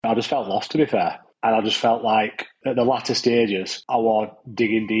I just felt lost, to be fair. And I just felt like at the latter stages, I was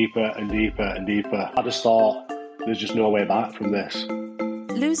digging deeper and deeper and deeper. I just thought, there's just no way back from this.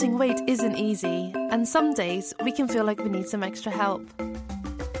 Losing weight isn't easy, and some days we can feel like we need some extra help.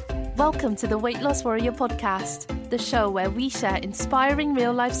 Welcome to the Weight Loss Warrior podcast, the show where we share inspiring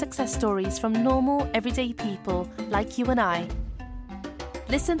real-life success stories from normal, everyday people like you and I.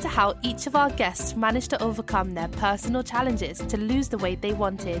 Listen to how each of our guests managed to overcome their personal challenges to lose the weight they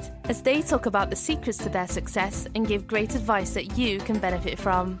wanted, as they talk about the secrets to their success and give great advice that you can benefit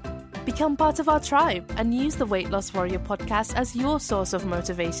from. Become part of our tribe and use the Weight Loss Warrior podcast as your source of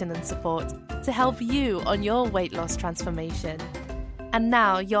motivation and support to help you on your weight loss transformation. And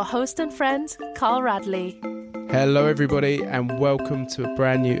now, your host and friend, Carl Radley. Hello, everybody, and welcome to a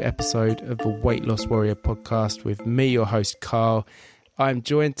brand new episode of the Weight Loss Warrior podcast with me, your host, Carl. I'm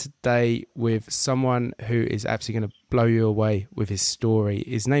joined today with someone who is absolutely going to blow you away with his story.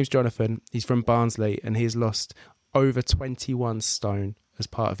 His name's Jonathan. He's from Barnsley, and he has lost over 21 stone as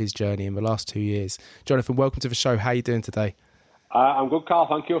part of his journey in the last 2 years. Jonathan, welcome to the show. How are you doing today? I'm good, Carl.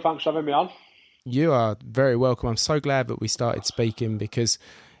 Thank you. Thanks for having me on. You are very welcome. I'm so glad that we started speaking because,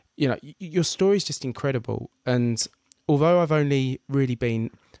 you know, your story is just incredible. And although I've only really been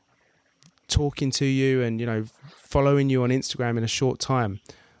talking to you and, you know, following you on Instagram in a short time,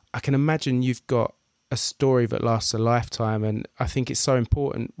 I can imagine you've got a story that lasts a lifetime. And I think it's so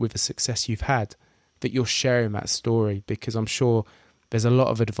important with the success you've had that you're sharing that story, because I'm sure there's a lot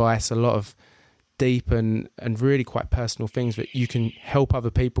of advice, a lot of deep and really quite personal things that you can help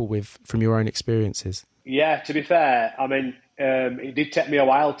other people with from your own experiences. Yeah, to be fair, I mean, it did take me a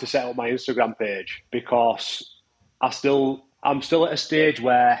while to set up my Instagram page because I'm still at a stage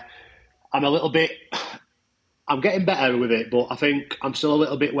where I'm getting better with it, but I think I'm still a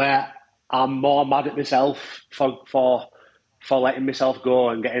little bit where I'm more mad at myself for letting myself go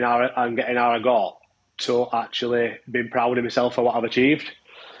and getting how I got to actually being proud of myself for what I've achieved.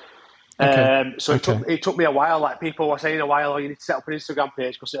 Okay. It took me a while. Like, people were saying a while, you need to set up an Instagram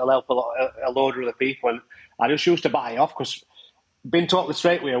page because it'll help a load of other people. And I just used to buy it off because, being totally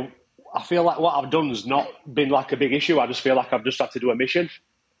straight with you, I feel like what I've done has not been like a big issue. I just feel like I've just had to do a mission.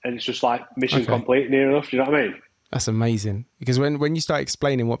 And it's just like mission complete near enough. Do you know what I mean? That's amazing. Because when you start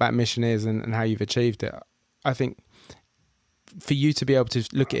explaining what that mission is and how you've achieved it, I think for you to be able to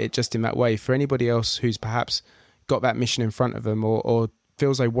look at it just in that way, for anybody else who's perhaps got that mission in front of them or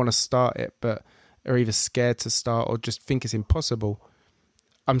feels they want to start it but are either scared to start or just think it's impossible,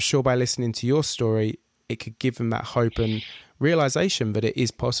 I'm sure by listening to your story, it could give them that hope and realization that it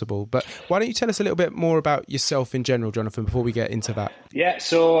is possible. But why don't you tell us a little bit more about yourself in general, Jonathan, before we get into that? Yeah,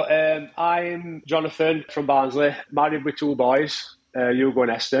 so I'm Jonathan from Barnsley, married with two boys, Hugo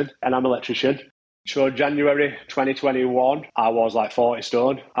and Eston, and I'm an electrician. So January 2021, I was like 40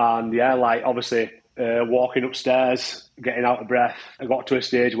 stone. And yeah, like obviously walking upstairs, getting out of breath, I got to a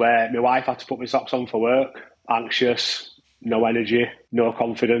stage where my wife had to put my socks on for work, anxious, no energy, no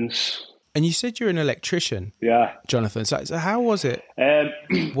confidence. And you said you're an electrician, yeah, Jonathan. So how was it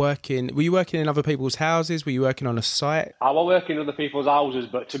working? Were you working in other people's houses? Were you working on a site? I was working in other people's houses,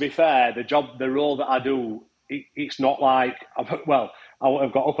 but to be fair, the role that I do, it's not like, well,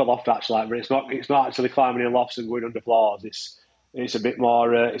 I've got upper loft actually, but it's not actually climbing in lofts and going under floors. It's a bit more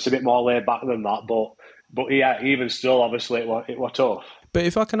laid back than that. But yeah, even still, obviously, it was tough. But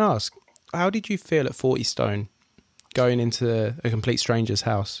if I can ask, how did you feel at 40 stone? Going into a complete stranger's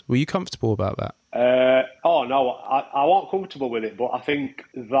house, were you comfortable about that? Oh no, I wasn't comfortable with it, but I think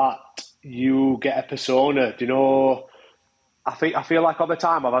that you get a persona. Do you know? I feel like all the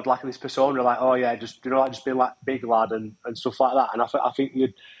time I've had like this persona, like, oh yeah, just, you know, like just being like big lad and stuff like that. And I think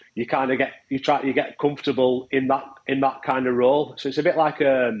you kind of get comfortable in that kind of role. So it's a bit like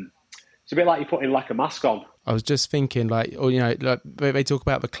you're putting like a mask on. I was just thinking, like, or you know, like they talk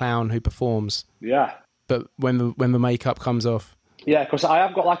about the clown who performs. Yeah. But when the makeup comes off, yeah, because I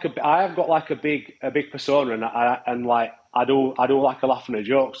have got like a big persona, and I do like a laugh and a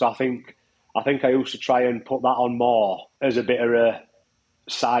joke. So I think I used to try and put that on more as a bit of a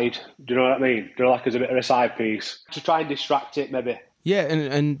side. Do you know what I mean? Do you know, like as a bit of a side piece to try and distract it, maybe. Yeah,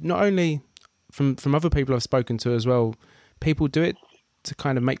 and not only from other people I've spoken to as well, people do it to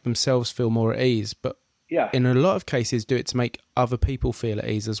kind of make themselves feel more at ease, but yeah, in a lot of cases do it to make other people feel at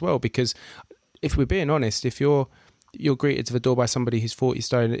ease as well, because if we're being honest, if you're greeted to the door by somebody who's 40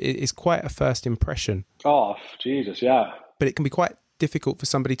 stone, it's quite a first impression. Oh, Jesus, yeah. But it can be quite difficult for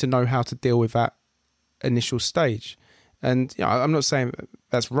somebody to know how to deal with that initial stage. And you know, I'm not saying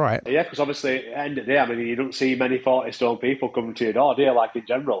that's right. Yeah, because obviously at the end of the day, I mean, you don't see many 40 stone people coming to your door, do you, like in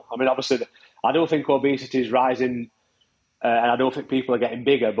general? I mean, obviously, I don't think obesity is rising And I don't think people are getting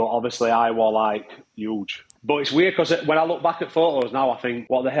bigger, but obviously I was like huge. But it's weird because when I look back at photos now, I think,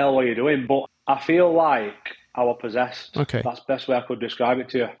 what the hell were you doing? But I feel like I was possessed. Okay. That's the best way I could describe it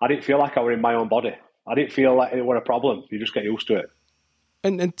to you. I didn't feel like I were in my own body. I didn't feel like it were a problem. You just get used to it.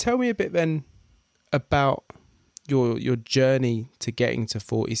 And tell me a bit then about your journey to getting to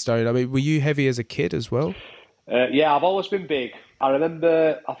 40 stone. I mean, were you heavy as a kid as well? Yeah, I've always been big. I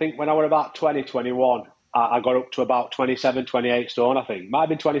remember, I think when I was about 20, 21, I got up to about 27, 28 stone, I think. Might have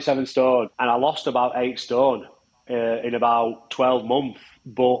been 27 stone. And I lost about 8 stone in about 12 months.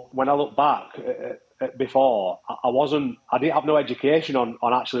 But when I look back before, I didn't have no education on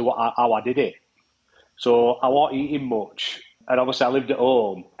actually how I did it. So I wasn't eating much. And obviously I lived at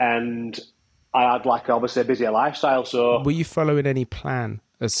home and I had like obviously a busier lifestyle. So were you following any plan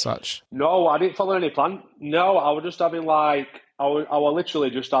as such? No, I didn't follow any plan. No, I was just having I was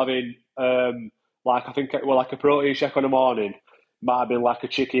literally just having I think it was like a protein shake in the morning. Might have been like a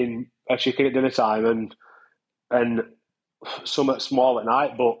chicken at dinner time and something small at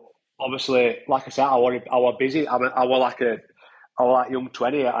night. But obviously, like I said, I was busy. I was like young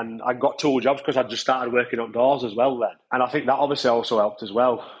 20 and I got 2 jobs because I just started working outdoors as well then. And I think that obviously also helped as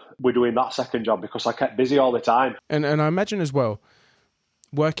well with doing that second job because I kept busy all the time. And I imagine as well,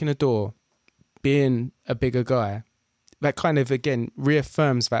 working a door, being a bigger guy, that kind of, again,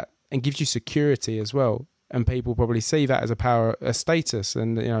 reaffirms that and gives you security as well. And people probably see that as a status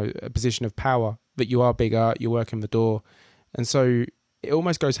and, you know, a position of power, that you are bigger, you're working the door. And so it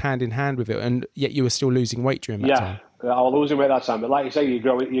almost goes hand in hand with it. And yet you were still losing weight during that time. Yeah, I was losing weight that time. But like you say, you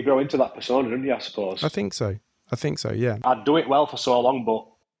grow into that persona, don't you, I suppose? I think so, yeah. I'd do it well for so long, but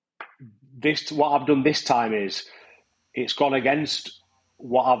what I've done this time is it's gone against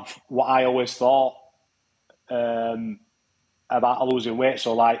what I always thought about losing weight.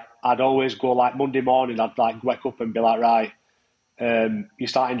 So like I'd always go like Monday morning, I'd like wake up and be like, right, you're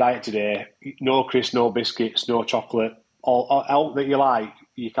starting diet today. No crisps, no biscuits, no chocolate. All that you like,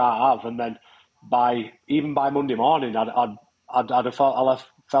 you can't have. And then by Monday morning, I'd have fell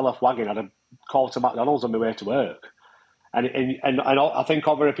off wagon. I'd have called to McDonald's on my way to work. And I think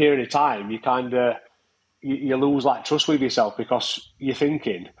over a period of time, you kind of you lose like trust with yourself because you're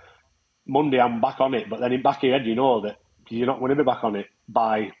thinking Monday I'm back on it, but then in back of your head you know that you're not going to be back on it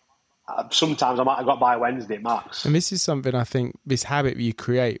by. Sometimes I might have got by Wednesday max. And this is something I think this habit you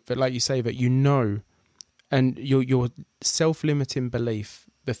create, but like you say, that you know, and your self-limiting belief.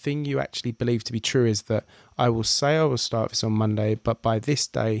 The thing you actually believe to be true is that I will say I will start this on Monday, but by this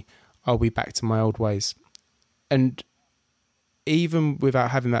day I'll be back to my old ways. And even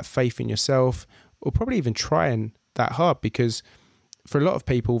without having that faith in yourself, or probably even trying that hard, because for a lot of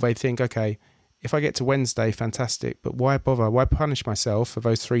people, they think, okay, if I get to Wednesday, fantastic, but why bother? Why punish myself for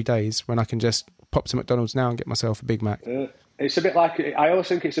those 3 days when I can just pop to McDonald's now and get myself a Big Mac? It's a bit like, I always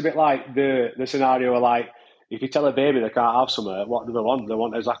think it's a bit like the scenario where like, if you tell a baby they can't have something, what do they want? They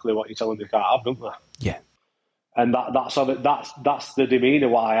want exactly what you tell them they can't have, don't they? Yeah. And that's the demeanour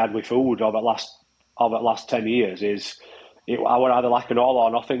what I had with food over the last 10 years is I was either like an all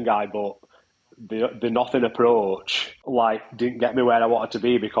or nothing guy, but the nothing approach like didn't get me where I wanted to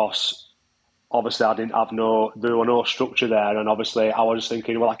be because obviously I didn't have there were no structure there, and obviously I was just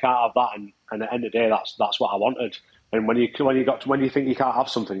thinking, well, I can't have that, and at the end of the day, that's what I wanted. And when you think you can't have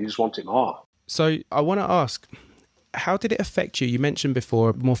something, you just want it more. So I want to ask, how did it affect you? You mentioned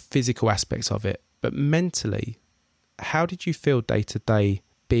before more physical aspects of it, but mentally, how did you feel day to day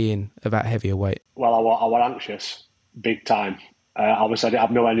being of that heavier weight? Well, I was anxious, big time. Obviously, I didn't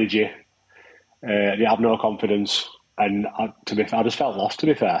have no energy, I didn't have no confidence, and I just felt lost, to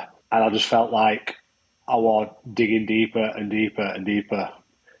be fair. And I just felt like I was digging deeper and deeper and deeper.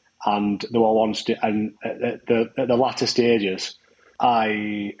 And there were and at the latter stages,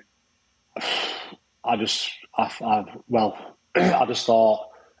 I just thought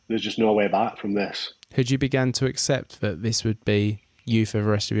there's just no way back from this. Had you began to accept that this would be you for the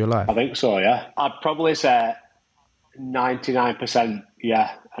rest of your life? I think so, yeah. I'd probably say 99%,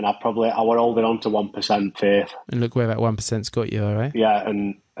 yeah. And I was holding on to 1% faith. And look where that 1%'s got you, all right? Yeah,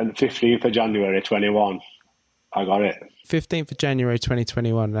 and 15th of January 21, I got it. 15th of January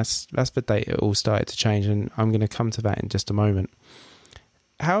 2021, that's the date it all started to change, and I'm going to come to that in just a moment.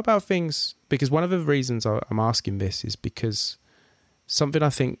 How about things, because one of the reasons I'm asking this is because something I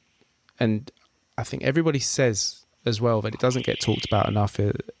think everybody says as well, but it doesn't get talked about enough,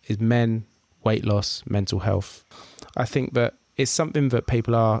 is men, weight loss, mental health. I think that it's something that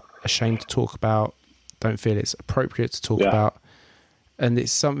people are ashamed to talk about, don't feel it's appropriate to talk about. And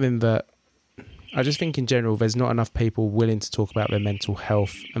it's something that I just think in general, there's not enough people willing to talk about their mental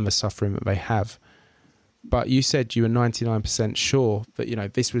health and the suffering that they have. but you said you were 99% sure that, you know,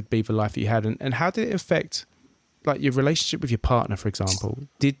 this would be the life that you had. And how did it affect, like, your relationship with your partner, for example?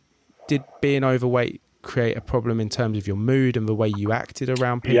 Did being overweight create a problem in terms of your mood and the way you acted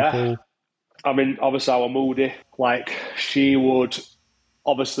around people? Yeah. I mean, obviously I was moody. Like, she would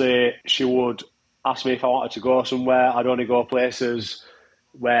ask me if I wanted to go somewhere. I'd only go places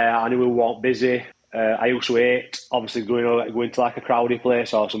where I knew we weren't busy. I used to hate, obviously, going to like a crowded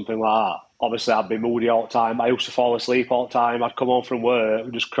place or something like that. Obviously, I'd be moody all the time. I used to fall asleep all the time. I'd come home from work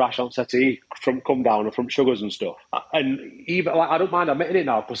and just crash on settee, come down and from sugars and stuff. And even, like, I don't mind admitting it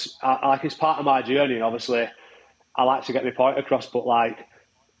now because it's part of my journey. And obviously, I like to get my point across. But like,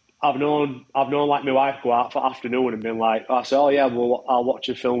 I've known like my wife go out for afternoon and been like, I say, oh yeah, well, I'll watch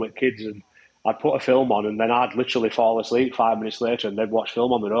a film with kids, and I'd put a film on, and then I'd literally fall asleep 5 minutes later, and they'd watch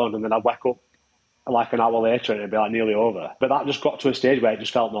film on their own, and then I'd wake up like an hour later and it'd be like nearly over. But that just got to a stage where it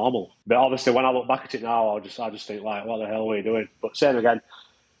just felt normal. But obviously when I look back at it now, I just think like, what the hell are you doing? But same again,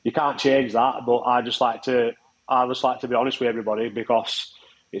 you can't change that. But I just like to be honest with everybody because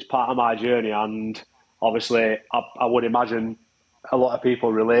it's part of my journey, and obviously I would imagine a lot of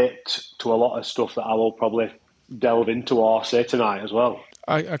people relate to a lot of stuff that I will probably delve into or say tonight as well.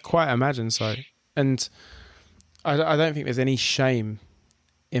 I quite imagine so. And I don't think there's any shame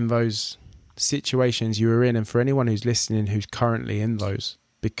in those situations you were in, and for anyone who's listening who's currently in those,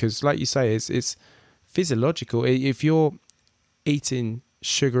 because like you say, it's physiological. If you're eating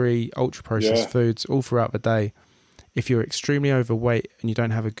sugary, ultra processed foods all throughout the day, if you're extremely overweight and you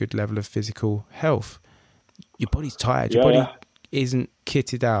don't have a good level of physical health, your body's tired. Your body isn't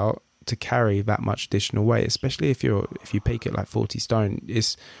kitted out to carry that much additional weight, especially if you peak at like 40 stone.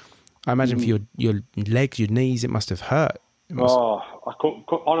 I imagine for your legs, your knees, it must have hurt. I couldn't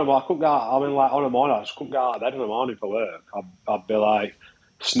get out. I mean, like, on a morning, I just couldn't get out of bed in the morning for work. I'd be like,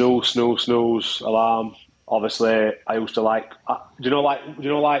 snooze, alarm. Obviously, I used to like, do you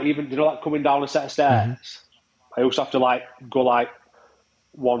know coming down a set of stairs? Mm-hmm. I used to have to like go like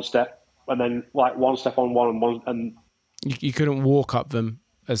one step and then like one step on one and one, and you couldn't walk up them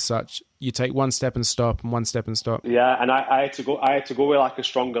as such. You take one step and stop, and one step and stop. Yeah, and I had to go with like a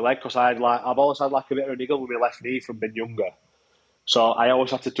stronger leg because I've always had like a bit of a niggle with my left knee from being younger. So I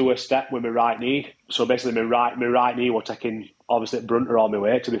always had to do a step with my right knee. So basically, my right knee was taking obviously brunt of all my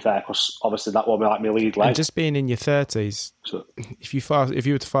weight. To be fair, because obviously that was my lead leg. And just being in your 30s, so, if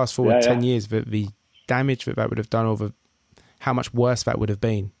you were to fast forward 10 years, the damage that would have done, over how much worse that would have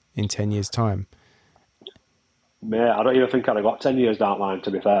been in 10 years' time. Mate, I don't even think I'd have got 10 years down the line,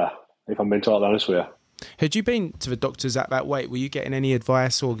 to be fair, if I'm being totally honest with you. Had you been to the doctors at that weight? Were you getting any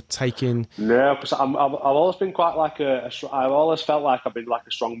advice or taking... No, because I've always been quite like I've always felt like I've been like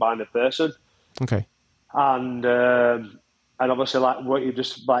a strong-minded person. Okay. And obviously, like what you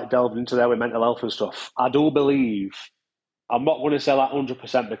just like delved into there with mental health and stuff, I do believe, I'm not going to say like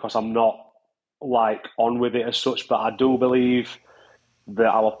 100% because I'm not like on with it as such, but I do believe that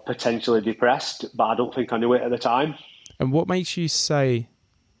I was potentially depressed, but I don't think I knew it at the time. And what makes you say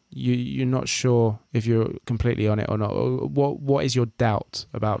you're not sure if you're completely on it or not? What is your doubt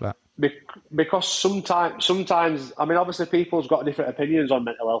about that? Because sometimes, I mean, obviously people's got different opinions on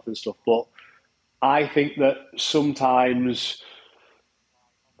mental health and stuff, but I think that sometimes,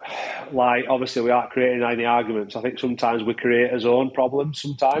 like, obviously we aren't creating any arguments. I think sometimes we create our own problems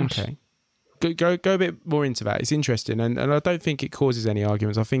sometimes. Okay. Go a bit more into that. It's interesting, and I don't think it causes any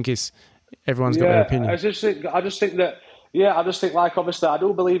arguments. I think everyone's got their opinion. I just think like, obviously I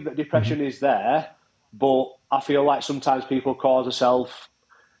do believe that depression is there, but I feel like sometimes people cause themselves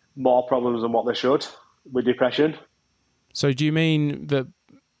more problems than what they should with depression. So do you mean that,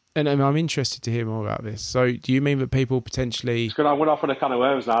 and I'm interested to hear more about this, so do you mean that people potentially... It's going to went off on a can of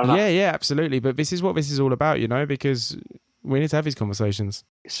worms now, isn't it? Yeah, absolutely, but this is what this is all about, because we need to have these conversations.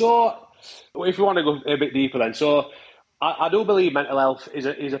 So, if you want to go a bit deeper then, so I do believe mental health is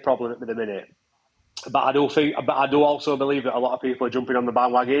a problem at the minute, but I do also believe that a lot of people are jumping on the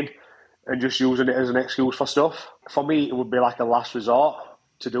bandwagon and just using it as an excuse for stuff. For me, it would be like a last resort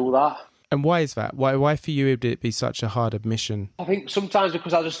to do that. And why is that? Why for you would it be such a hard admission? I think sometimes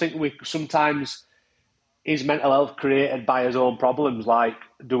because I just think sometimes is mental health created by his own problems? Like,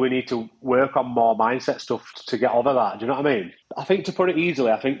 do we need to work on more mindset stuff to get over that? Do you know what I mean? I think, to put it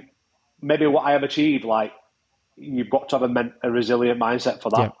easily, I think maybe what I have achieved, like, you've got to have a resilient mindset for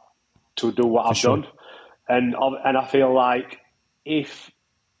that, to do what I've done. And I feel like if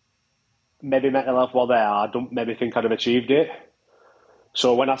maybe mental health were there, I don't maybe think I'd have achieved it.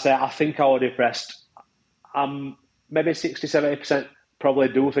 So when I say I think I was depressed, I'm maybe 60-70% probably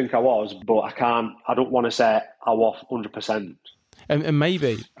do think I was, but I don't want to say I was 100%. And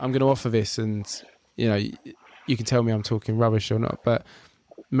maybe I'm going to offer this, and you know, you can tell me I'm talking rubbish or not, but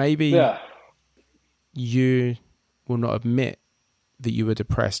maybe Yeah. you will not admit that you were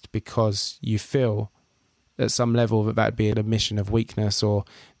depressed because you feel at some level that that'd be an admission of weakness, or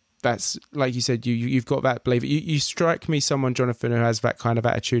that's, like you said, you've got that belief. You strike me someone, Jonathan, who has that kind of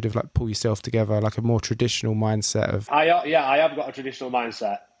attitude of like pull yourself together, like a more traditional mindset of. I have got a traditional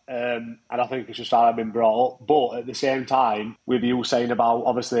mindset. And I think it's just how I've been brought up. But at the same time, with you saying about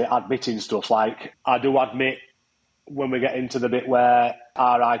obviously admitting stuff, like I do admit when we get into the bit where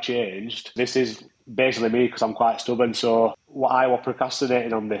I changed, this is basically me because I'm quite stubborn. So I was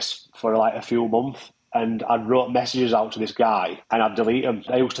procrastinating on this for like a few months, and I wrote messages out to this guy and I'd delete them.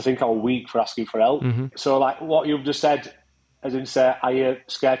 I used to think I was weak for asking for help. Mm-hmm. So like what you've just said, as in say, are you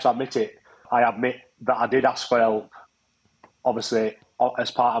scared to admit it? I admit that I did ask for help, obviously,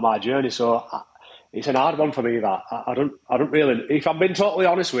 as part of my journey. So it's an hard one for me, that I don't really, if I'm being totally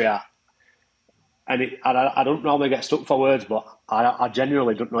honest with you, and I don't normally get stuck for words, but I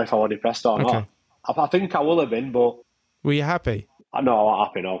genuinely don't know if I was depressed or not. I think I will have been, but were you happy? No, I wasn't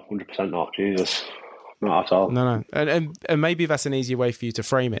happy. No, 100% not. Jesus, not at all. No, and maybe that's an easier way for you to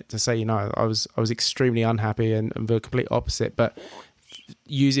frame it, to say, you know, I was extremely unhappy, and the complete opposite. But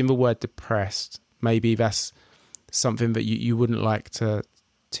using the word depressed, maybe that's something that you wouldn't like to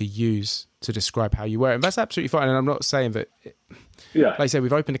use to describe how you were, and that's absolutely fine. And I'm not saying that. Yeah, like I said,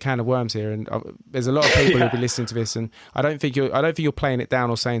 we've opened a can of worms here, and there's a lot of people who'll be listening to this, and I don't think you're playing it down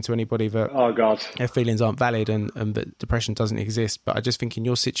or saying to anybody that oh god, their feelings aren't valid and that depression doesn't exist. But I just think in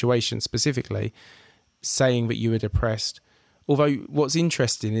your situation specifically, saying that you were depressed, although what's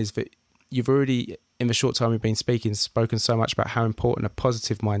interesting is that you've already, in the short time we've been speaking, spoken so much about how important a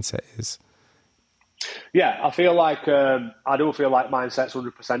positive mindset is. Yeah, I feel like I do feel like mindset's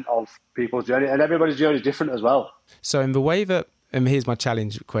 100% of people's journey, and everybody's journey is different as well. So in the way that, and here's my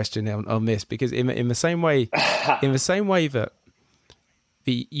challenge question on this, because in the same way that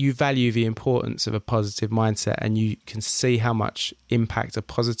you value the importance of a positive mindset, and you can see how much impact a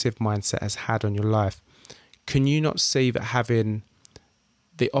positive mindset has had on your life, can you not see that having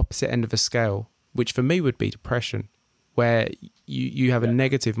the opposite end of the scale, which for me would be depression, where you have a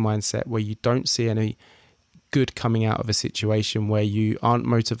negative mindset, where you don't see any good coming out of a situation, where you aren't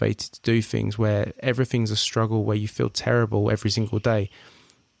motivated to do things, where everything's a struggle, where you feel terrible every single day,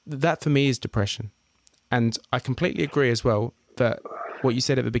 that for me is depression. And I completely agree as well that what you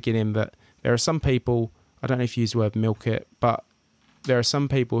said at the beginning, that there are some people, I don't know if you use the word milk it, but there are some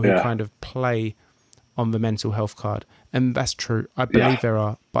people who kind of play on the mental health card. And that's true. I believe there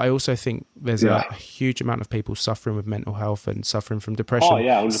are. But I also think there's a huge amount of people suffering with mental health and suffering from depression. Oh,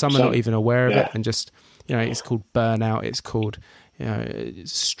 yeah, 100%. Some are not even aware of it, and just, you know, it's called burnout. It's called, you know,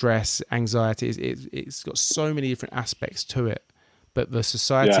 stress, anxiety. It's got so many different aspects to it. But the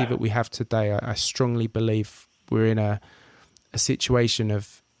society that we have today, I strongly believe we're in a situation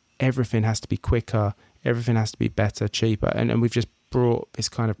of everything has to be quicker, everything has to be better, cheaper. And we've just brought this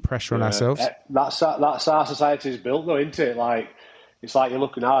kind of pressure on ourselves. That's our society's built though, isn't it? Like, it's like you're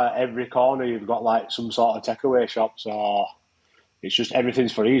looking at every corner, you've got like some sort of takeaway shops, or it's just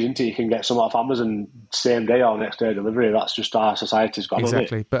everything's for ease, isn't it? You can get some off Amazon same day or next day delivery. That's just our society's got.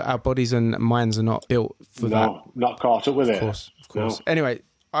 Exactly. But our bodies and minds are not built for that. No, not caught up with it. Of course. No. Anyway,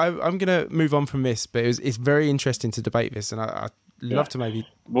 I'm going to move on from this, but it's very interesting to debate this, and I'd love to maybe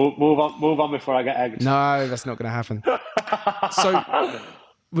move on before I get egged. No, that's not going to happen. So,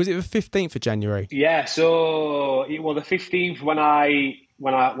 was it the 15th of January? Yeah. So it was the 15th when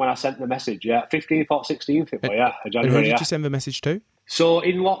I sent the message. Yeah, 15th or 16th. It was, yeah, January. And who did you send the message to? So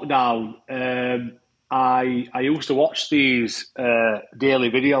in lockdown, I used to watch these daily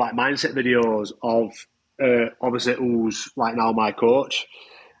video, like mindset videos of obviously who's like now my coach,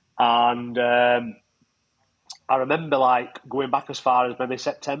 and I remember like going back as far as maybe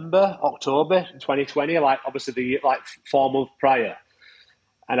September, October 2020, like obviously the 4 months prior.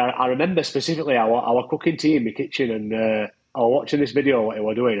 And I remember specifically I was cooking tea in my kitchen, and I was watching this video what he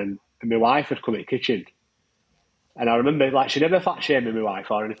was doing, and my wife had come in the kitchen. And I remember, like, she never fat shamed my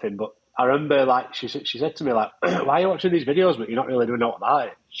wife or anything, but I remember, like, she said to me, like, why are you watching these videos, but you're not really doing nothing about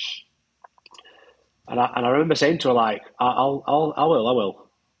it? And I remember saying to her, like, I will.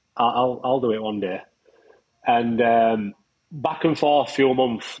 I'll do it one day. And back and forth a few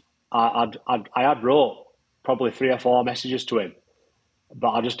months, I had wrote probably 3 or 4 messages to him,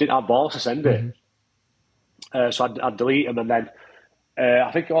 but I just didn't have balls to send it. So I'd delete them, and then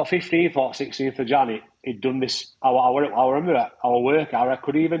I think it was 15th or 16th of January, he'd done this. I remember our work. I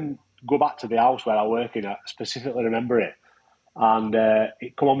could even go back to the house where I was working at, specifically remember it. And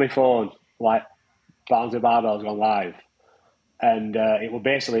it come on my phone, like Barnsley Barbell's gone live. And it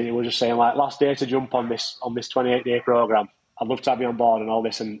was just saying like, last day to jump on this 28-day program. I'd love to have you on board and all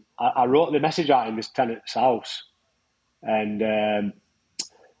this. And I wrote the message out in this tenant's house, and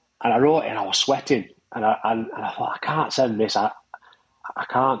I wrote it and I was sweating, and I thought, I can't send this. I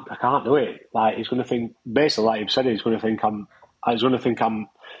can't do it. Like, he's going to think, basically, like you've said, he's going to think I'm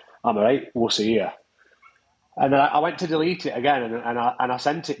all right. We'll see you. And then I went to delete it again, and I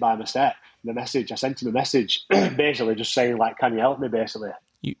sent it by mistake. The message, I sent him a message, basically just saying like, "Can you help me?" Basically,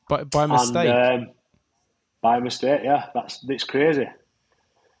 by mistake. And, by mistake, yeah. It's crazy.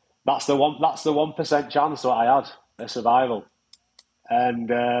 That's the 1% chance that I had of survival,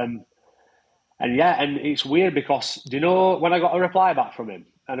 and it's weird because, do you know, when I got a reply back from him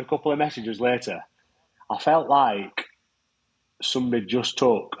and a couple of messages later, I felt like somebody just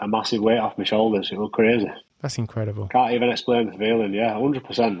took a massive weight off my shoulders. It was crazy. That's incredible. Can't even explain the feeling. Yeah,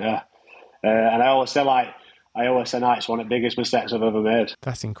 100%. Yeah, and I always say it's one of the biggest mistakes I've ever made.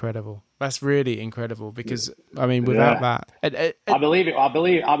 That's incredible. That's really incredible because, I mean, without that, I believe it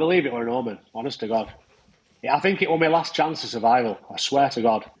were an omen. Honest to God, I think it was my last chance of survival. I swear to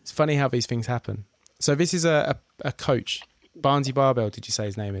God. It's funny how these things happen. So this is a coach, Barnsley Barbell. Did you say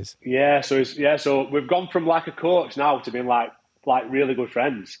his name is? Yeah. So we've gone from like a coach now to being like really good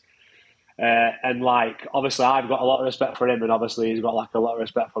friends. And like, obviously I've got a lot of respect for him, and obviously he's got like a lot of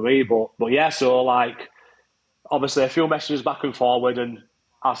respect for me, but yeah, so like, obviously a few messages back and forward, and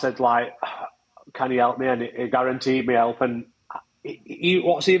I said like, can you help me? And he guaranteed me help. And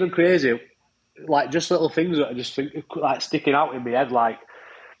what's even crazy, like, just little things that I just think like sticking out in my head, like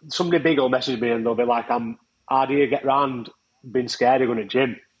somebody big will message me and they'll be like, how do you get round being scared of going to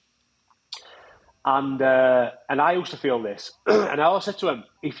gym? And I used to feel this, and I always said to him,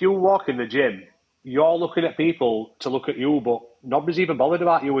 if you walk in the gym, you're looking at people to look at you, but nobody's even bothered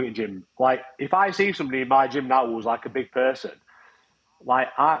about you in the gym. Like, if I see somebody in my gym now who's like a big person, like,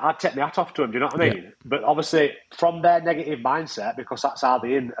 I'd take my hat off to them, do you know what I mean? Yeah. But obviously, from their negative mindset, because that's how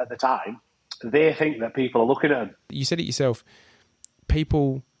they're in at the time, they think that people are looking at them. You said it yourself,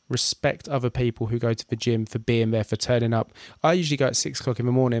 people respect other people who go to the gym for being there, for turning up. I usually go at 6 o'clock in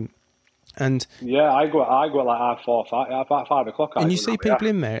the morning. And yeah, I go like 5 o'clock. And you see people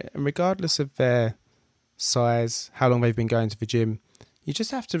in there, and regardless of their size, how long they've been going to the gym, you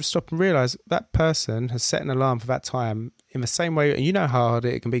just have to stop and realise that person has set an alarm for that time in the same way. And you know how hard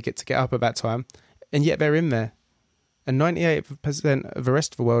it can be to get up at that time, and yet they're in there. And 98% of the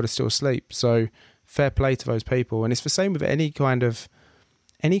rest of the world is still asleep. So fair play to those people. And it's the same with any kind of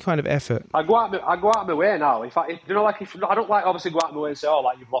effort. I go out of my way now. If I don't like obviously go out of my way and say, oh,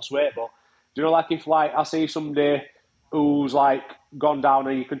 like, you've lost weight, but do you know, like, if like I see somebody who's like gone down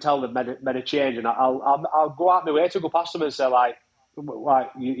and you can tell they've made a change, and I'll go out of my way to go past them and say like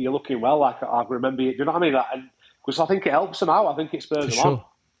you're looking well, like I remember you. Do you know what I mean? And because I think it helps them out. I think it spurs them on.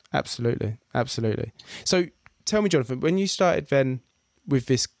 Absolutely. So tell me, Jonathan, when you started then with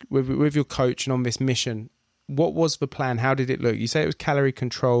this with your coach and on this mission, what was the plan? How did it look? You say it was calorie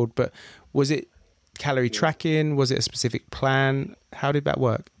controlled, but was it calorie tracking? Was it a specific plan? How did that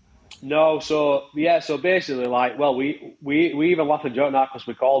work? No, so basically, like, well, we even laughed and joked now because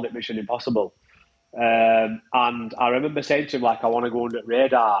we called it Mission Impossible. And I remember saying to him, like, I want to go under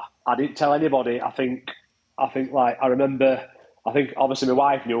radar. I didn't tell anybody. I think like, I remember, obviously my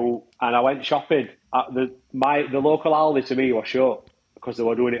wife knew, and I went shopping. The local Aldi to me was shut because they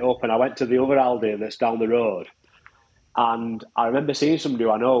were doing it up, and I went to the other Aldi that's down the road. And I remember seeing somebody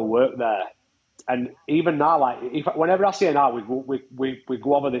who I know worked there. And even now, like, whenever I see it now, we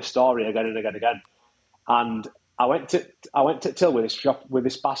go over this story again and again and again. And I went to Till with this shop with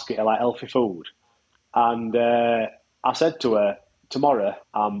this basket of like healthy food, and I said to her, tomorrow,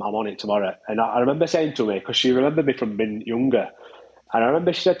 I'm on it tomorrow. And I remember saying to me, because she remembered me from being younger, and I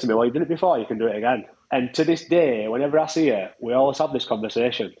remember she said to me, well, you've done it before, you can do it again. And to this day, whenever I see her, we always have this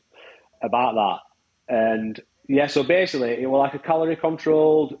conversation about that. And yeah, so basically, it was like a calorie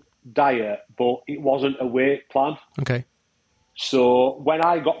controlled diet, but it wasn't a weight plan. Okay. So when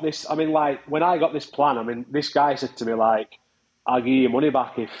I got this plan, this guy said to me, like, I'll give you your money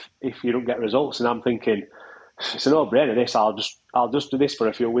back if you don't get results. And I'm thinking, it's a no-brainer, this. I'll just do this for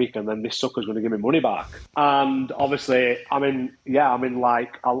a few weeks, and then this sucker's going to give me money back. And obviously, obviously I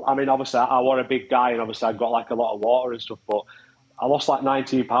was a big guy, and obviously I got like a lot of water and stuff, but I lost like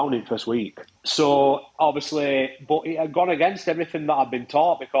 19 pounds in the first week. So obviously, but it had gone against everything that I've been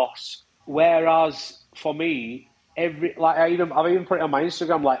taught, because whereas for me, I've even put it on my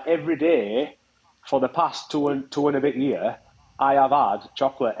Instagram, like, every day for the past two and a bit year, I have had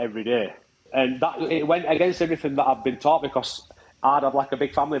chocolate every day. And that it went against everything that I've been taught, because I'd have like a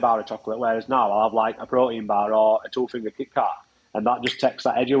big family bar of chocolate, whereas now I'll have like a protein bar or a 2-finger Kit Kat. and that just takes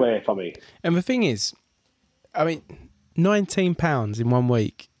that edge away for me. And the thing is, I mean, £19 in 1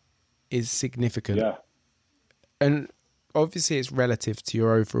 week is significant. Yeah. And obviously it's relative to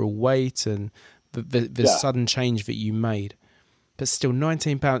your overall weight and the sudden change that you made. But still,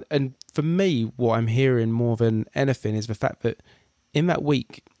 £19. And for me, what I'm hearing more than anything is the fact that in that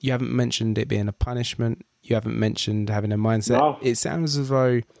week, you haven't mentioned it being a punishment. You haven't mentioned having a mindset. No. It sounds as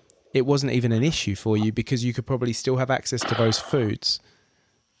though it wasn't even an issue for you because you could probably still have access to those foods.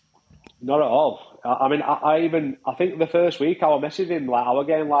 Not at all. I mean, I think the first week I was messaging him, like, I was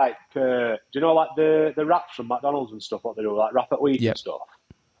getting, like, do you know, like, the wraps from McDonald's and stuff, what they do, like, wrap at week and stuff?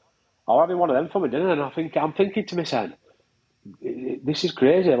 I was having one of them for my dinner, and I'm thinking to myself, this is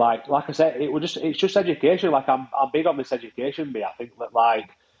crazy. Like I said, it's just education. Like, I'm big on this education, me. I think that, like,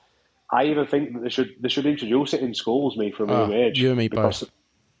 I even think that they should introduce it in schools, me, from a young age. You and me both.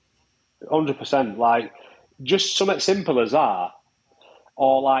 100%. Like, just something simple as that,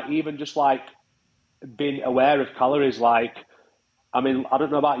 or, like, even just, like, being aware of calories. Like, I mean, I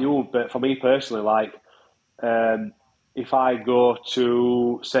don't know about you, but for me personally, like, if I go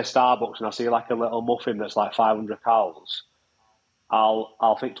to, say, Starbucks and I see, like, a little muffin that's like 500 calories,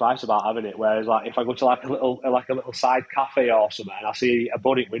 I'll think twice about having it. Whereas, like, if I go to like a little side cafe or something and I see a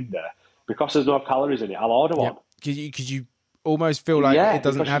bun at window, because there's no calories in it, I'll order one. Could you almost feel like it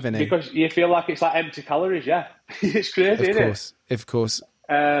doesn't have any? Because you feel like it's like empty calories. Yeah, it's crazy, isn't it? Of course.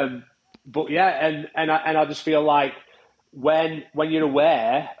 But yeah, and I just feel like when you're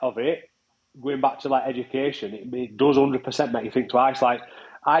aware of it, going back to, like, education, it does 100% make you think twice. Like,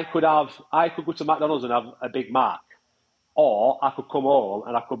 I could go to McDonald's and have a Big Mac, or I could come home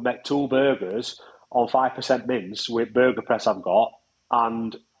and I could make 2 burgers on 5% mince with burger press I've got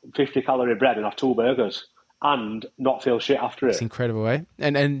and 50-calorie bread and have 2 burgers and not feel shit after it. It's incredible, eh?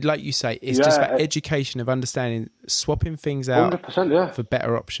 And like you say, it's just that education of understanding, swapping things out 100%, for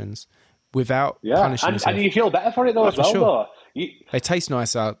better options without punishing yourself. And you feel better for it though, as well, though. They taste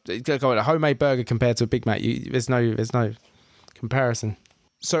nicer. A homemade burger compared to a Big Mac, there's no comparison.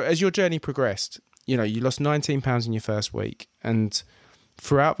 So as your journey progressed, you know, you lost 19 pounds in your first week, and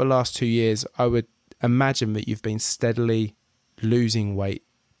throughout the last 2 years, I would imagine that you've been steadily losing weight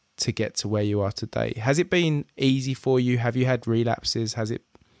to get to where you are today. Has it been easy for you? Have you had relapses? How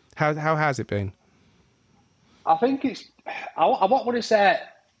has it been? I think it's. I'm not going to say.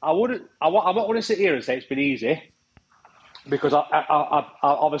 I'm not going to sit here and say it's been easy, because I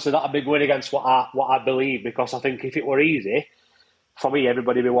obviously that'd be going against what I believe. Because I think if it were easy, for me,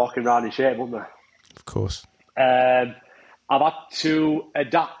 everybody would be walking around in shape, wouldn't they? Of course. I've had to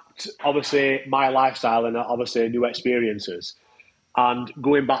adapt, obviously, my lifestyle and obviously new experiences. And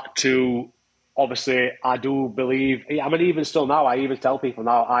going back to, obviously, I do believe, I mean, even still now, I even tell people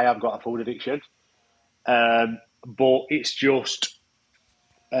now I have got a food addiction. But it's just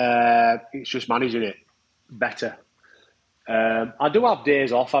managing it better. I do have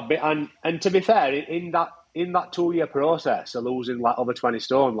days off, and to be fair, in that 2-year process of losing like over 20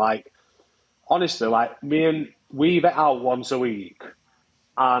 stone, like, honestly, like, we eat out once a week,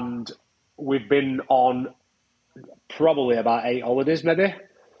 and we've been on probably about 8 holidays maybe,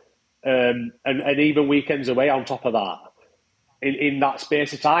 and even weekends away on top of that in that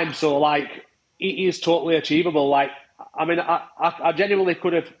space of time. So, like, it is totally achievable. Like, I mean, I genuinely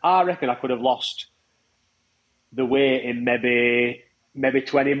I reckon I could have lost the weight in maybe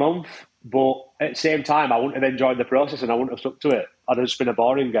 20 months, but at the same time I wouldn't have enjoyed the process and I wouldn't have stuck to it. I'd have just been a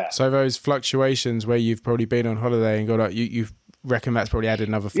boring guy. So those fluctuations where you've probably been on holiday and got like, you reckon that's probably added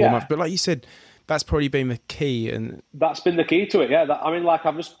another 4 months, but like you said, that's probably been the key. And that's been the key to it. Yeah. I mean, like,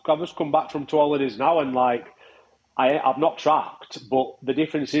 I've just come back from 2 holidays now, and like, I've not tracked, but the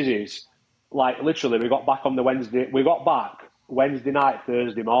difference is like, literally, we got back Wednesday night,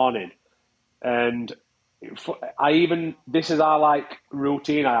 Thursday morning. And this is our, like,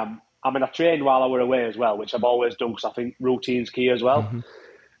 routine. I mean, I trained while I were away as well, which I've always done because I think routine's key as well.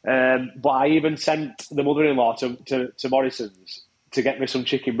 Mm-hmm. But I even sent the mother-in-law to Morrison's to get me some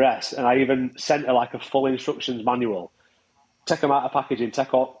chicken breasts, and I even sent her like a full instructions manual. Take them out of packaging,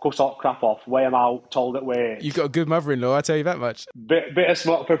 cut all crap off, weigh them out, told it weight. You've got a good mother-in-law, I tell you that much. Bit of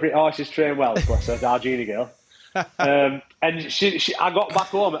smoke for pretty horses trained well, bless her, the Argini girl. And I got back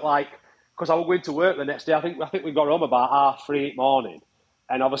home at like, because I was going to work the next day. I think we got home about 3:30 morning,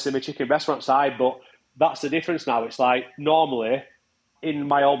 and obviously my chicken breast were outside. But that's the difference now. It's like, normally in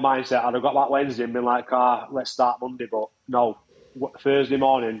my old mindset, I'd have got back Wednesday and been like, let's start Monday. But no, Thursday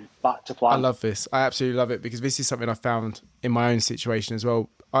morning, back to plan. I love this. I absolutely love it, because this is something I found in my own situation as well.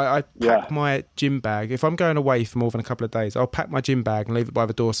 I pack my gym bag. If I'm going away for more than a couple of days, I'll pack my gym bag and leave it by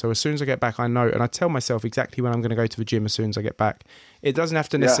the door. So as soon as I get back, I know, and I tell myself exactly when I'm going to go to the gym as soon as I get back. It doesn't have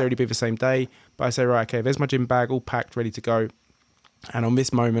to necessarily be the same day, but I say, right, okay, there's my gym bag all packed, ready to go. And on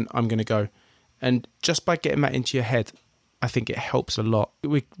this moment, I'm going to go. And just by getting that into your head, I think it helps a lot.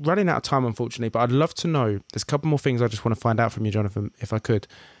 We're running out of time, unfortunately, but I'd love to know. There's a couple more things I just want to find out from you, Jonathan, if I could.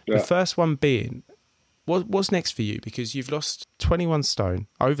 Yeah. The first one being, what's next for you? Because you've lost 21 stone,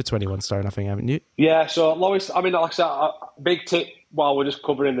 over 21 stone, I think, haven't you? Yeah, so Lois, I mean, like I said, a big tip while we're just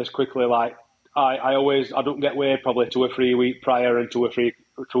covering this quickly, like, I don't get weighed probably 2 or 3 weeks prior and 2 or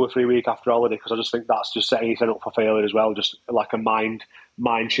 3 weeks after holiday, because I just think that's just setting yourself up for failure as well, just like a mind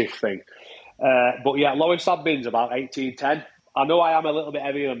shift thing. But yeah, lowest I've been is about 1810. I know I am a little bit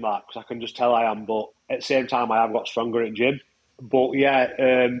heavier than that, because I can just tell I am, but at the same time I have got stronger in gym. But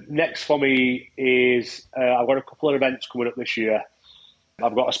yeah, next for me is I've got a couple of events coming up this year.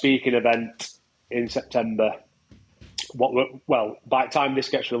 I've got a speaking event in September. Well, by the time this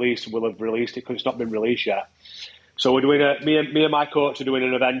gets released, we'll have released it because it's not been released yet. So we're doing me and my coach are doing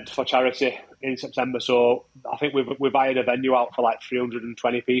an event for charity in September. So I think we've hired a venue out for like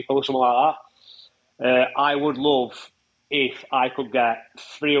 320 people or something like that. I would love if I could get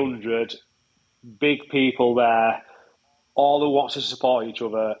 300 big people there, all who wants to support each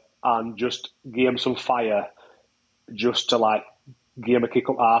other, and just give them some fire, just to like give them a kick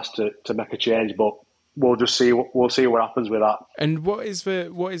up arse to make a change. But we'll just see. We'll see what happens with that. And what is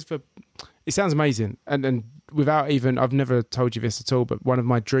the? It sounds amazing, and without even, I've never told you this at all, but one of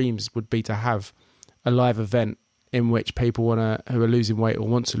my dreams would be to have a live event in which people who are losing weight or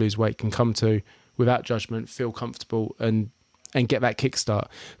want to lose weight can come to without judgment, feel comfortable, and get that kickstart.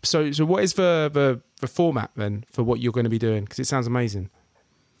 So what is the format then for what you're going to be doing? Because it sounds amazing.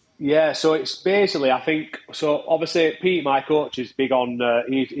 Yeah, so it's basically, I think, so obviously Pete, my coach, is big on,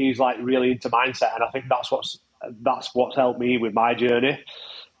 he's like really into mindset, and I think that's what's helped me with my journey,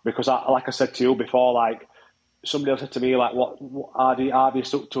 because like I said to you before, like somebody else said to me, like, what are you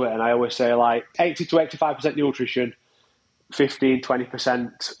stuck to it? And I always say like 80 to 85% nutrition, 15,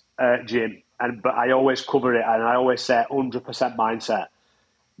 20% gym. But I always cover it, and I always say 100% mindset,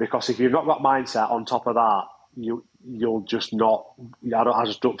 because if you've not got mindset on top of that, you'll just not. I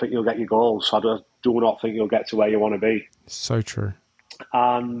just don't think you'll get your goals. I do not think you'll get to where you want to be. So true.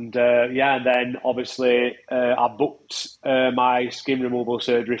 And and then obviously I booked my skin removal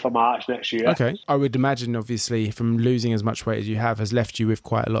surgery for March next year. Okay, I would imagine obviously from losing as much weight as you have has left you with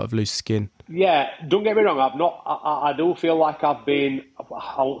quite a lot of loose skin. Yeah, don't get me wrong. I do feel like I've been,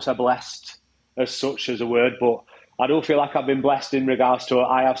 I won't say blessed as such as a word, but I do feel like I've been blessed in regards to,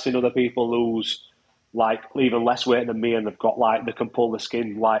 I have seen other people lose like even less weight than me, and they've got like, they can pull the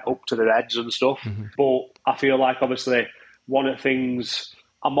skin like up to their heads and stuff. Mm-hmm. But I feel like obviously one of the things,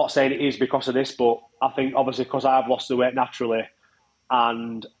 I'm not saying it is because of this, but I think obviously because I have lost the weight naturally,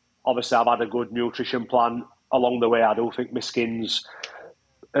 and obviously I've had a good nutrition plan along the way, I do think my skin's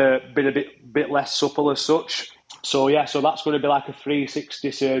been a bit less supple as such. So yeah, so that's going to be like a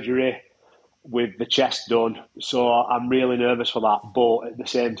 360 surgery with the chest done. So I'm really nervous for that, but at the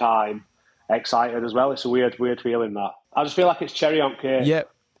same time, excited as well. It's a weird feeling that. I just feel like it's cherry on cake. Yeah,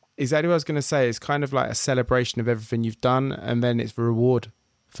 exactly what I was going to say. It's kind of like a celebration of everything you've done, and then it's the reward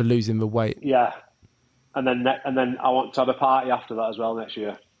for losing the weight. Yeah. And then I want to have a party after that as well next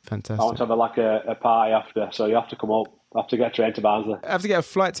year. Fantastic. I want to have a party after, so you have to come up. I have to get a train to Barnsley. I have to get a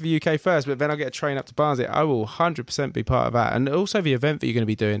flight to the UK first, but then I'll get a train up to Barnsley. I will 100% be part of that. And also the event that you're going to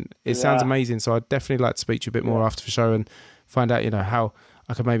be doing. It sounds amazing, so I'd definitely like to speak to you a bit more after the show and find out, how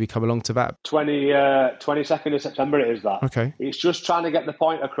I could maybe come along to that. 22nd of September it is that. Okay. It's just trying to get the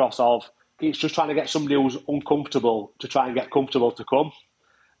point across of, it's just trying to get somebody who's uncomfortable to try and get comfortable to come.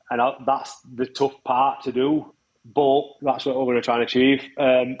 And that's the tough part to do. But that's what we're going to try and achieve.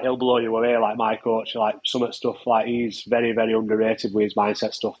 He'll blow you away, like my coach. Like some of the stuff, like he's very, very underrated with his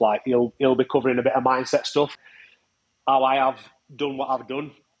mindset stuff. Like he'll be covering a bit of mindset stuff. How I have done what I've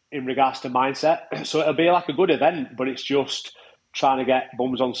done in regards to mindset. So it'll be like a good event, but it's just trying to get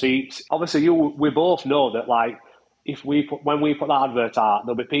bums on seats. Obviously, we both know that like when we put that advert out,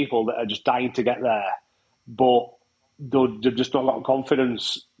 there'll be people that are just dying to get there, but they've just not got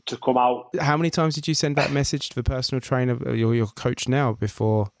confidence to come out. How many times did you send that message to the personal trainer, your coach now,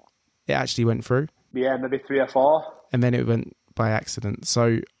 before it actually went through? Yeah, maybe 3 or 4. And then it went by accident.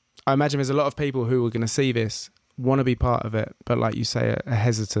 So I imagine there's a lot of people who are going to see this, want to be part of it, but like you say, are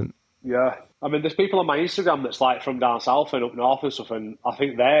hesitant. Yeah. I mean, there's people on my Instagram that's like from down south and up north and stuff, and I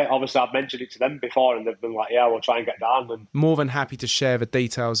think obviously I've mentioned it to them before, and they've been like, yeah, we'll try and get down. And more than happy to share the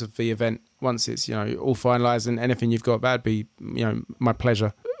details of the event once it's, all finalised, and anything you've got, that'd be, my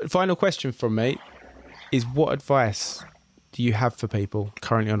pleasure. Final question from me is, what advice do you have for people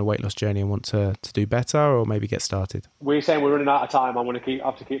currently on a weight loss journey and want to do better or maybe get started? We're saying we're running out of time. I'm going to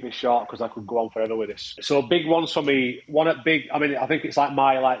have to keep this short because I could go on forever with this. So big ones for me. I think it's like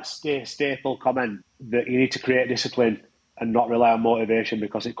my staple comment that you need to create discipline and not rely on motivation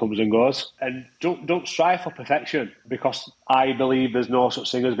because it comes and goes. And don't strive for perfection, because I believe there's no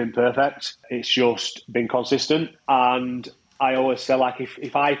such thing as being perfect. It's just being consistent. And I always say, like,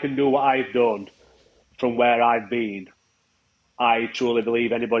 if I can do what I've done from where I've been, I truly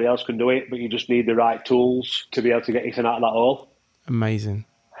believe anybody else can do it, but you just need the right tools to be able to get yourself out of that hole. Amazing.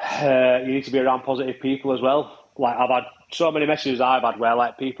 You need to be around positive people as well. Like, I've had so many messages where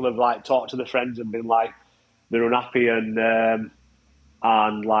like people have like talked to their friends and been like they're unhappy and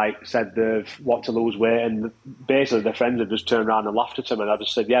like said they want to lose weight, and basically their friends have just turned around and laughed at them, and I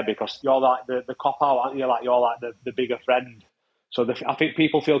just said, yeah, because you're like the cop out, aren't you? Like, you're like the bigger friend. So I think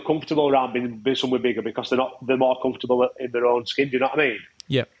people feel comfortable around being somewhere bigger because they're more comfortable in their own skin. Do you know what I mean?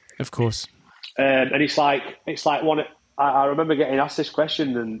 Yeah, of course. And it's like one. I remember getting asked this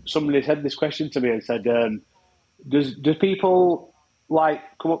question, and somebody said this question to me and said, "Do people like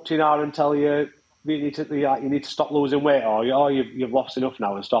come up to you now and tell you you need to stop losing weight, or you've lost enough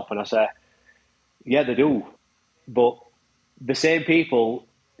now and stop?" And I say, "Yeah, they do, but the same people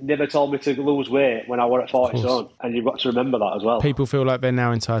never told me to lose weight when I were at 40 stone, and you've got to remember that as well." People feel like they're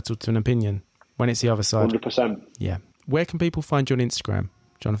now entitled to an opinion when it's the other side. 100%. Yeah. Where can people find you on Instagram,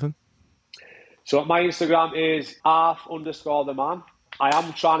 Jonathan? So my Instagram is _the_man. I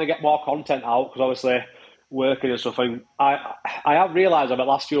am trying to get more content out because obviously working and stuff. And I have realised over the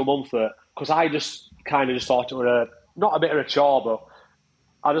last few months that, because I just kind of just thought it were not a bit of a chore, but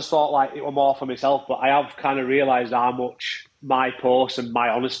I just thought like it were more for myself. But I have kind of realised how much my posts and my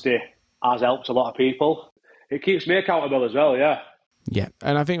honesty has helped a lot of people. It keeps me accountable as well, yeah. Yeah,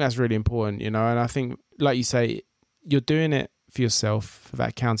 and I think that's really important, and I think, like you say, you're doing it for yourself, for that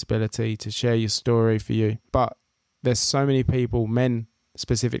accountability, to share your story for you. But there's so many people, men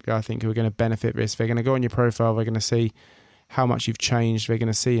specifically, I think, who are going to benefit this. They're going to go on your profile, they're going to see how much you've changed. They're going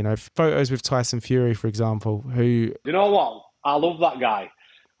to see, photos with Tyson Fury, for example, who... You know what? I love that guy.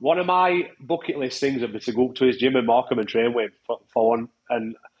 One of my bucket list things would be to go up to his gym in Morecambe and train with him for one.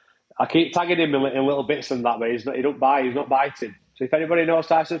 And I keep tagging him in little bits and that way. He's not biting. So if anybody knows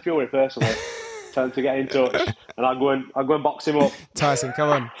Tyson Fury personally, tell him to get in touch, and I'll go and box him up. Tyson, come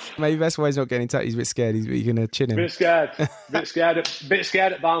on. Maybe that's why he's not getting in touch. He's a bit scared. You're going to chin him. Bit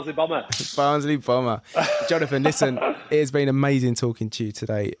scared at Barnsley Bomber. Barnsley Bomber. Jonathan, listen, it has been amazing talking to you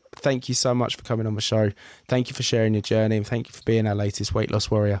today. Thank you so much for coming on the show. Thank you for sharing your journey, and thank you for being our latest weight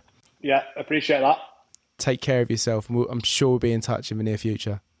loss warrior. Yeah, appreciate that. Take care of yourself, and I'm sure we'll be in touch in the near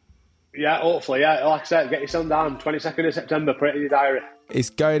future. Yeah, hopefully. Yeah, like I said, get your son down. 22nd of September, put it in your diary. It's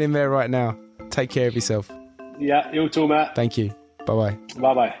going in there right now. Take care of yourself. Yeah, you too, mate. Thank you. Bye-bye.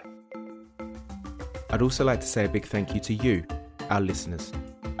 Bye-bye. I'd also like to say a big thank you to you, our listeners.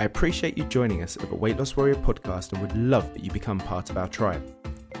 I appreciate you joining us at the Weight Loss Warrior podcast and would love that you become part of our tribe.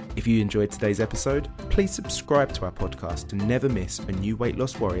 If you enjoyed today's episode, please subscribe to our podcast to never miss a new weight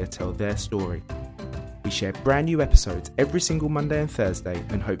loss warrior tell their story. We share brand new episodes every single Monday and Thursday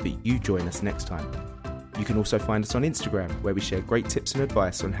and hope that you join us next time. You can also find us on Instagram, where we share great tips and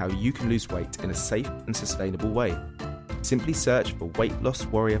advice on how you can lose weight in a safe and sustainable way. Simply search for Weight Loss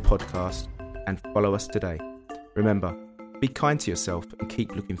Warrior Podcast and follow us today. Remember, be kind to yourself and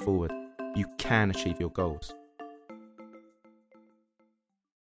keep looking forward. You can achieve your goals.